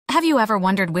Have you ever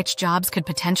wondered which jobs could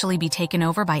potentially be taken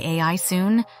over by AI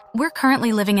soon? We're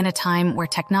currently living in a time where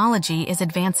technology is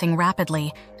advancing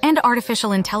rapidly, and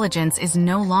artificial intelligence is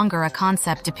no longer a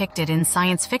concept depicted in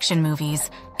science fiction movies.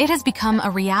 It has become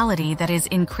a reality that is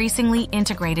increasingly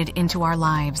integrated into our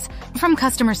lives. From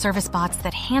customer service bots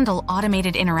that handle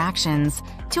automated interactions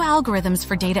to algorithms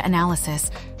for data analysis,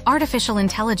 artificial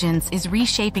intelligence is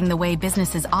reshaping the way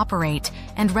businesses operate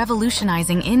and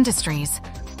revolutionizing industries.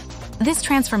 This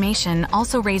transformation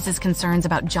also raises concerns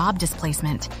about job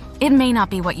displacement. It may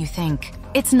not be what you think.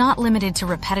 It's not limited to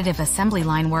repetitive assembly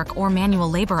line work or manual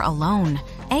labor alone.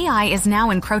 AI is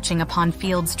now encroaching upon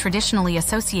fields traditionally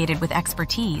associated with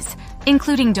expertise,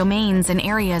 including domains and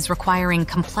areas requiring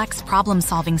complex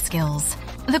problem-solving skills.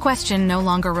 The question no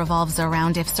longer revolves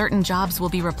around if certain jobs will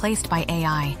be replaced by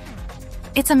AI.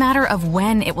 It's a matter of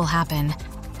when it will happen.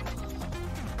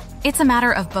 It's a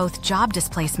matter of both job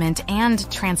displacement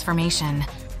and transformation.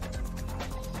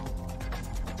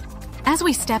 As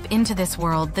we step into this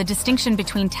world, the distinction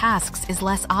between tasks is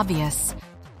less obvious.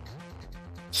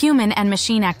 Human and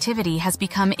machine activity has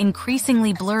become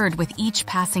increasingly blurred with each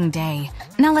passing day.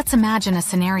 Now let's imagine a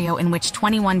scenario in which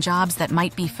 21 jobs that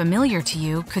might be familiar to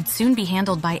you could soon be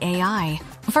handled by AI.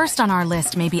 First on our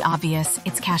list may be obvious,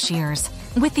 it's cashiers.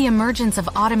 With the emergence of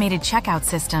automated checkout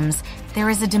systems, there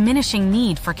is a diminishing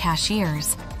need for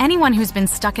cashiers. Anyone who's been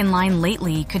stuck in line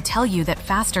lately could tell you that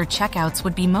faster checkouts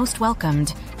would be most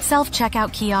welcomed.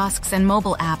 Self-checkout kiosks and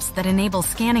mobile apps that enable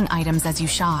scanning items as you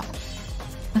shop.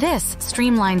 This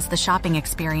streamlines the shopping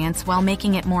experience while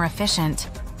making it more efficient.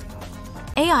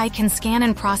 AI can scan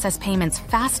and process payments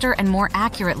faster and more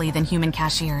accurately than human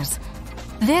cashiers.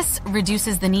 This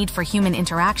reduces the need for human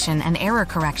interaction and error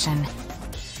correction.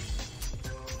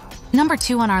 Number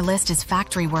 2 on our list is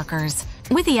factory workers.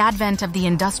 With the advent of the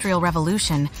Industrial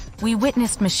Revolution, we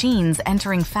witnessed machines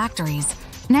entering factories.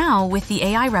 Now, with the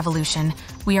AI revolution,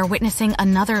 we are witnessing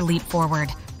another leap forward.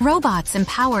 Robots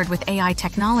empowered with AI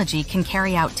technology can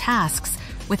carry out tasks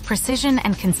with precision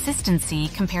and consistency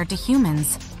compared to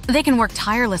humans. They can work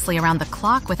tirelessly around the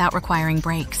clock without requiring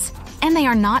breaks. And they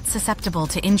are not susceptible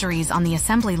to injuries on the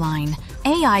assembly line.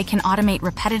 AI can automate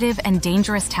repetitive and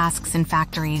dangerous tasks in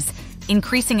factories,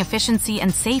 increasing efficiency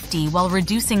and safety while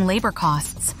reducing labor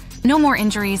costs. No more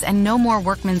injuries and no more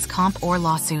workman's comp or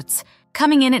lawsuits.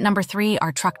 Coming in at number 3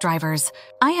 are truck drivers.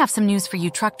 I have some news for you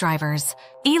truck drivers.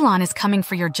 Elon is coming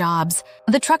for your jobs.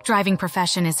 The truck driving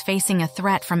profession is facing a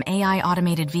threat from AI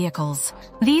automated vehicles.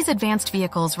 These advanced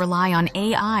vehicles rely on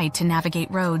AI to navigate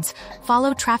roads,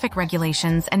 follow traffic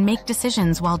regulations, and make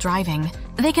decisions while driving.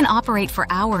 They can operate for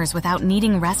hours without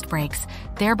needing rest breaks,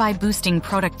 thereby boosting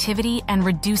productivity and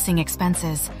reducing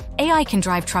expenses. AI can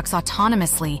drive trucks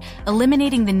autonomously,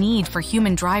 eliminating the need for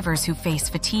human drivers who face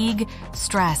fatigue,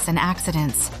 stress, and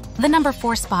accidents. The number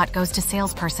 4 spot goes to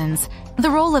salespersons. The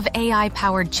role of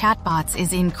AI-powered chatbots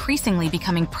is increasingly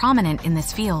becoming prominent in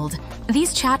this field.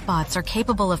 These chatbots are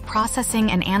capable of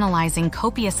processing and analyzing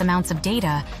copious amounts of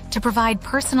data to provide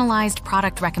personalized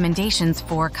product recommendations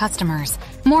for customers.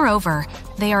 Moreover,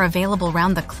 they are available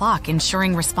round the clock,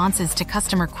 ensuring responses to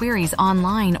customer queries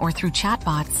online or through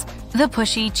chatbots. The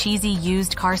pushy, cheesy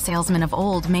used car salesman of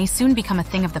old may soon become a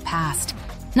thing of the past.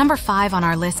 Number 5 on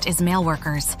our list is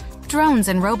Mailworkers. Drones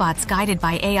and robots guided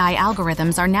by AI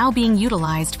algorithms are now being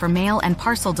utilized for mail and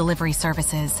parcel delivery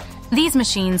services. These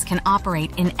machines can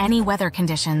operate in any weather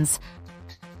conditions.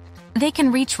 They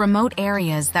can reach remote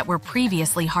areas that were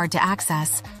previously hard to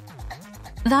access,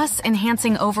 thus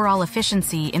enhancing overall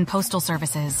efficiency in postal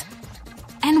services.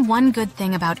 And one good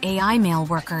thing about AI mail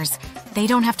workers, they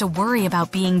don't have to worry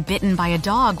about being bitten by a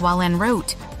dog while en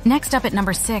route. Next up at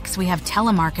number 6, we have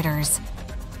telemarketers.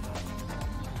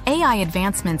 AI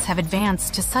advancements have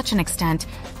advanced to such an extent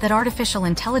that artificial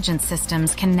intelligence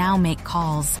systems can now make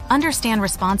calls, understand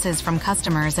responses from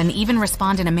customers, and even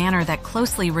respond in a manner that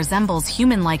closely resembles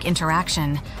human-like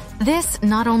interaction. This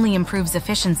not only improves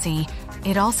efficiency,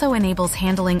 it also enables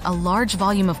handling a large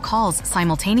volume of calls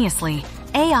simultaneously.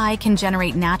 AI can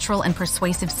generate natural and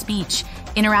persuasive speech,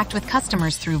 interact with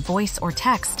customers through voice or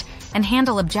text, and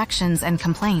handle objections and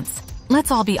complaints.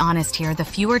 Let's all be honest here, the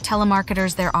fewer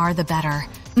telemarketers there are, the better.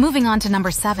 Moving on to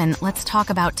number 7, let's talk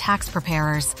about tax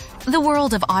preparers. The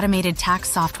world of automated tax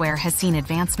software has seen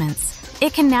advancements.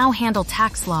 It can now handle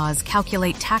tax laws,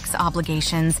 calculate tax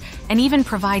obligations, and even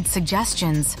provide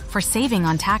suggestions for saving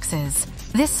on taxes.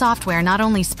 This software not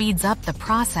only speeds up the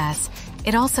process,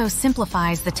 it also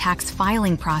simplifies the tax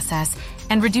filing process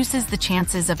and reduces the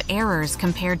chances of errors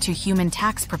compared to human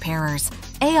tax preparers.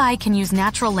 AI can use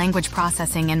natural language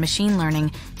processing and machine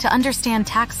learning to understand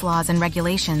tax laws and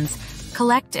regulations,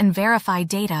 collect and verify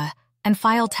data, and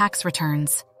file tax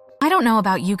returns. I don't know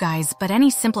about you guys, but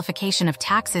any simplification of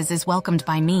taxes is welcomed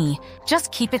by me.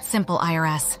 Just keep it simple,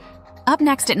 IRS. Up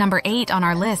next at number 8 on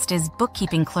our list is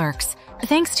Bookkeeping Clerks.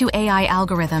 Thanks to AI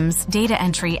algorithms, data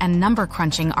entry and number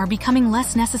crunching are becoming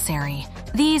less necessary.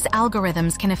 These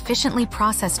algorithms can efficiently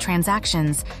process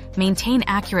transactions, maintain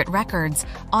accurate records,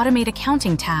 automate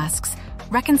accounting tasks,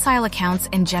 reconcile accounts,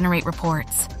 and generate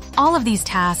reports. All of these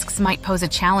tasks might pose a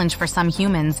challenge for some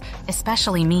humans,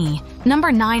 especially me. Number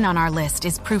 9 on our list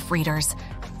is Proofreaders.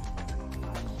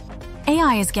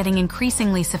 AI is getting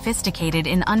increasingly sophisticated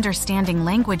in understanding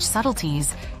language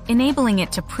subtleties, enabling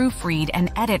it to proofread and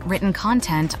edit written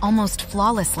content almost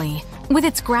flawlessly. With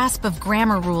its grasp of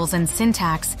grammar rules and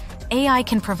syntax, AI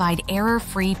can provide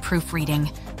error-free proofreading.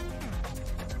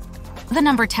 The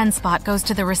number 10 spot goes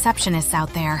to the receptionists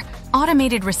out there.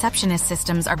 Automated receptionist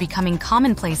systems are becoming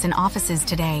commonplace in offices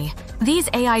today. These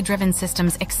AI-driven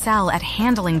systems excel at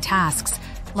handling tasks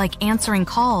like answering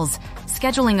calls,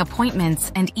 scheduling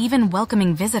appointments, and even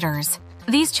welcoming visitors.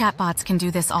 These chatbots can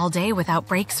do this all day without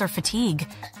breaks or fatigue.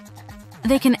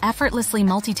 They can effortlessly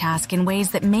multitask in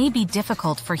ways that may be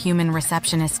difficult for human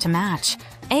receptionists to match.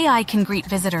 AI can greet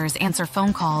visitors, answer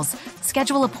phone calls,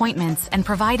 schedule appointments, and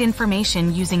provide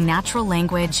information using natural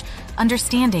language,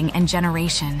 understanding, and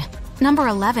generation. Number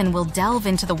 11 will delve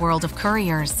into the world of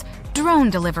couriers. Drone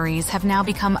deliveries have now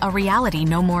become a reality,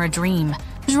 no more a dream.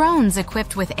 Drones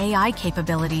equipped with AI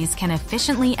capabilities can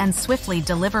efficiently and swiftly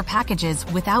deliver packages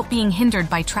without being hindered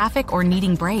by traffic or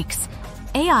needing breaks.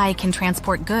 AI can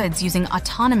transport goods using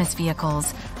autonomous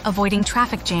vehicles, avoiding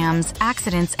traffic jams,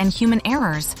 accidents, and human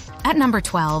errors. At number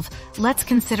 12, let's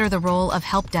consider the role of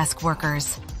help desk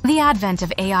workers. The advent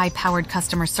of AI-powered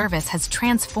customer service has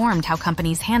transformed how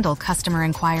companies handle customer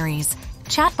inquiries.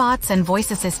 Chatbots and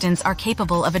voice assistants are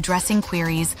capable of addressing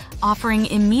queries, offering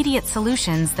immediate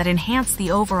solutions that enhance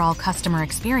the overall customer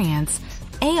experience.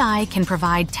 AI can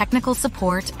provide technical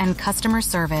support and customer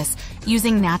service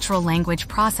using natural language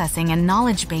processing and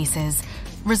knowledge bases,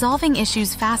 resolving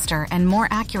issues faster and more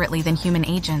accurately than human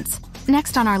agents.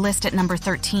 Next on our list at number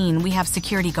 13, we have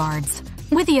security guards.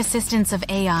 With the assistance of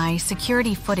AI,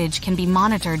 security footage can be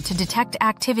monitored to detect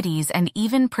activities and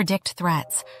even predict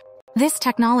threats. This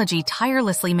technology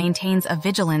tirelessly maintains a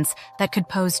vigilance that could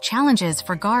pose challenges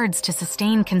for guards to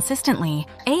sustain consistently.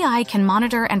 AI can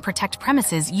monitor and protect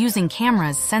premises using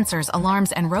cameras, sensors,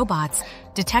 alarms, and robots,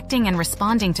 detecting and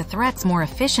responding to threats more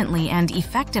efficiently and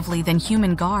effectively than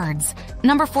human guards.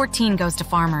 Number 14 goes to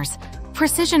farmers.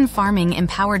 Precision farming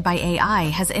empowered by AI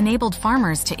has enabled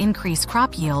farmers to increase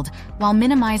crop yield while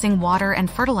minimizing water and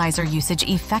fertilizer usage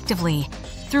effectively.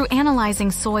 Through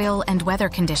analyzing soil and weather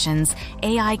conditions,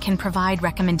 AI can provide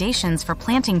recommendations for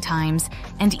planting times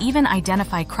and even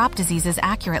identify crop diseases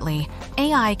accurately.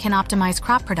 AI can optimize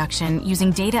crop production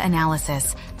using data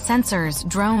analysis, sensors,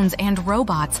 drones, and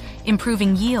robots,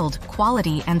 improving yield,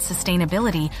 quality, and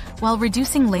sustainability while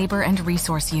reducing labor and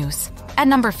resource use. At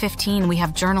number 15, we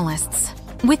have journalists.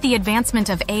 With the advancement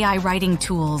of AI writing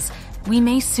tools, we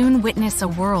may soon witness a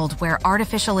world where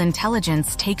artificial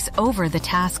intelligence takes over the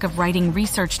task of writing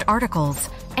researched articles.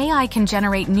 AI can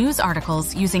generate news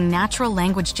articles using natural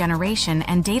language generation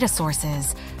and data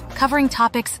sources, covering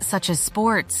topics such as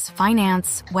sports,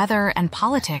 finance, weather, and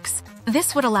politics.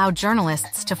 This would allow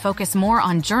journalists to focus more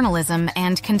on journalism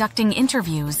and conducting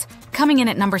interviews. Coming in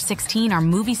at number 16 are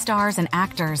movie stars and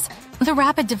actors. The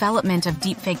rapid development of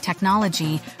deepfake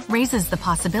technology raises the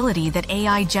possibility that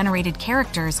AI-generated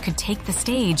characters could take the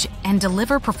stage and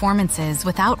deliver performances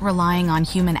without relying on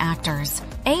human actors.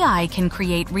 AI can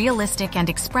create realistic and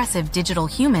expressive digital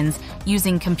humans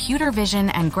using computer vision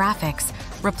and graphics,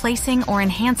 replacing or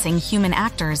enhancing human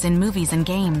actors in movies and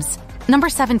games. Number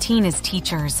 17 is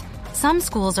teachers. Some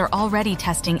schools are already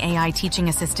testing AI teaching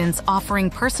assistants, offering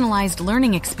personalized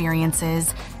learning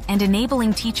experiences and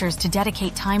enabling teachers to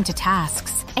dedicate time to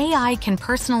tasks. AI can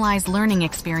personalize learning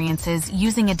experiences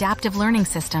using adaptive learning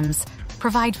systems,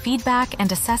 provide feedback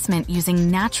and assessment using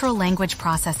natural language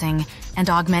processing, and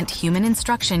augment human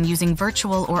instruction using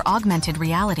virtual or augmented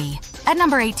reality. At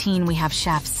number 18, we have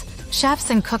chefs. Chefs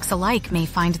and cooks alike may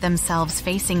find themselves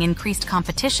facing increased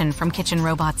competition from kitchen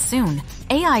robots soon.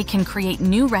 AI can create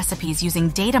new recipes using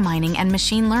data mining and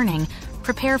machine learning,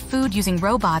 prepare food using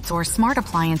robots or smart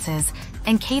appliances,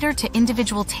 and cater to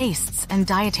individual tastes and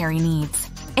dietary needs.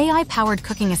 AI-powered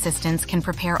cooking assistants can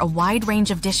prepare a wide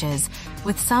range of dishes,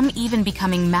 with some even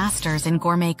becoming masters in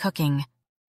gourmet cooking.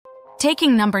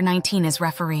 Taking number 19 is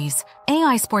referees.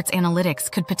 AI sports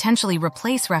analytics could potentially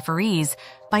replace referees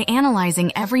by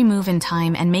analyzing every move in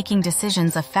time and making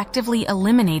decisions, effectively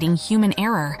eliminating human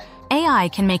error. AI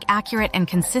can make accurate and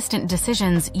consistent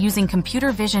decisions using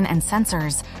computer vision and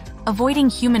sensors, avoiding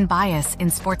human bias in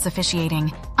sports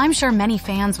officiating. I'm sure many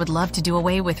fans would love to do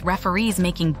away with referees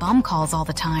making bum calls all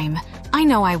the time. I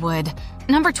know I would.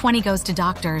 Number 20 goes to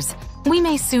doctors. We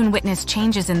may soon witness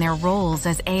changes in their roles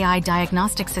as AI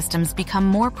diagnostic systems become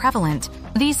more prevalent.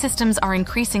 These systems are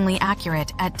increasingly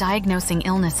accurate at diagnosing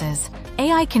illnesses.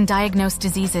 AI can diagnose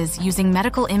diseases using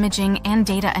medical imaging and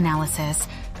data analysis,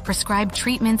 prescribe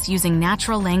treatments using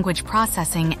natural language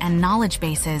processing and knowledge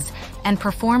bases, and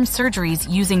perform surgeries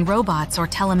using robots or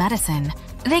telemedicine.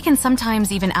 They can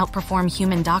sometimes even outperform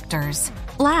human doctors.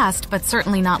 Last, but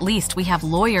certainly not least, we have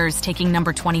lawyers taking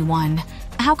number 21.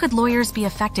 How could lawyers be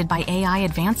affected by AI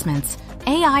advancements?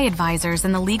 AI advisors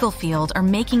in the legal field are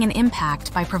making an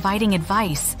impact by providing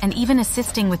advice and even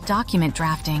assisting with document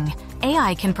drafting.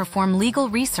 AI can perform legal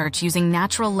research using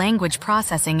natural language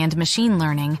processing and machine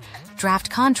learning, draft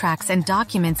contracts and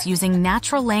documents using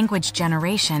natural language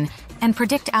generation, and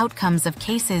predict outcomes of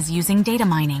cases using data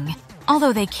mining.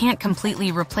 Although they can't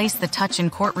completely replace the touch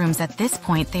in courtrooms at this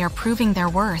point, they are proving their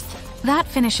worth. That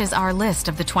finishes our list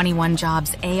of the 21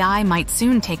 jobs AI might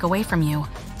soon take away from you.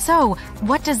 So,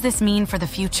 what does this mean for the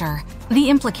future? The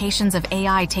implications of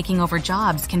AI taking over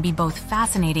jobs can be both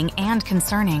fascinating and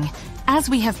concerning. As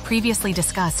we have previously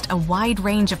discussed, a wide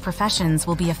range of professions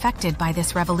will be affected by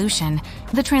this revolution.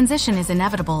 The transition is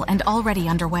inevitable and already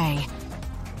underway.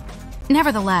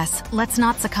 Nevertheless, let's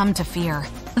not succumb to fear.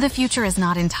 The future is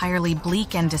not entirely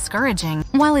bleak and discouraging.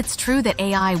 While it's true that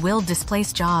AI will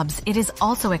displace jobs, it is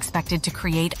also expected to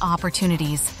create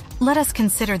opportunities. Let us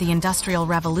consider the Industrial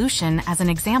Revolution as an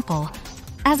example.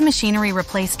 As machinery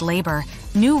replaced labor,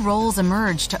 new roles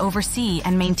emerged to oversee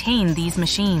and maintain these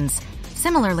machines.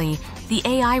 Similarly, the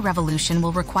AI revolution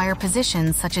will require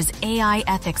positions such as AI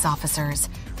ethics officers,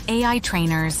 AI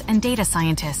trainers, and data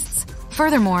scientists.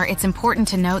 Furthermore, it's important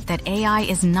to note that AI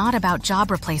is not about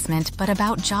job replacement, but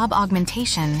about job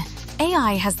augmentation.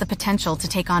 AI has the potential to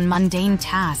take on mundane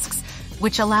tasks,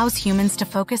 which allows humans to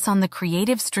focus on the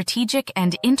creative, strategic,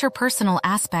 and interpersonal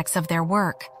aspects of their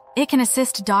work. It can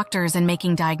assist doctors in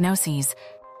making diagnoses,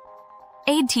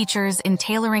 aid teachers in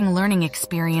tailoring learning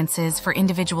experiences for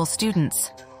individual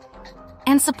students,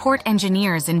 and support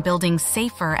engineers in building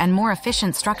safer and more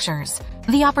efficient structures.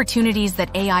 The opportunities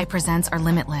that AI presents are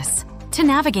limitless. To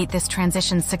navigate this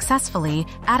transition successfully,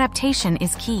 adaptation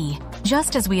is key.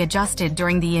 Just as we adjusted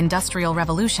during the Industrial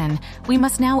Revolution, we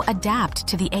must now adapt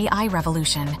to the AI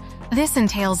revolution. This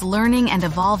entails learning and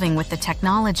evolving with the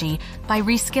technology by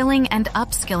reskilling and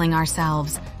upskilling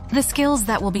ourselves. The skills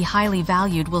that will be highly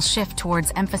valued will shift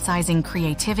towards emphasizing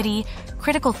creativity,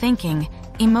 critical thinking,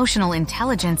 emotional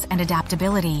intelligence, and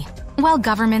adaptability. While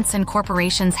governments and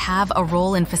corporations have a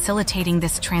role in facilitating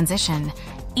this transition,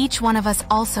 each one of us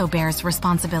also bears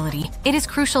responsibility. It is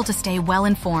crucial to stay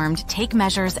well-informed, take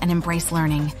measures, and embrace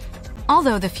learning.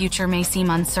 Although the future may seem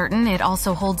uncertain, it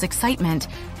also holds excitement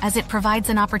as it provides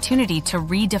an opportunity to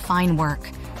redefine work,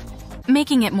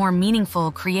 making it more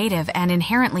meaningful, creative, and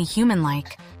inherently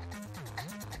human-like.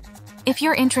 If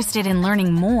you're interested in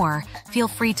learning more, feel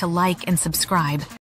free to like and subscribe.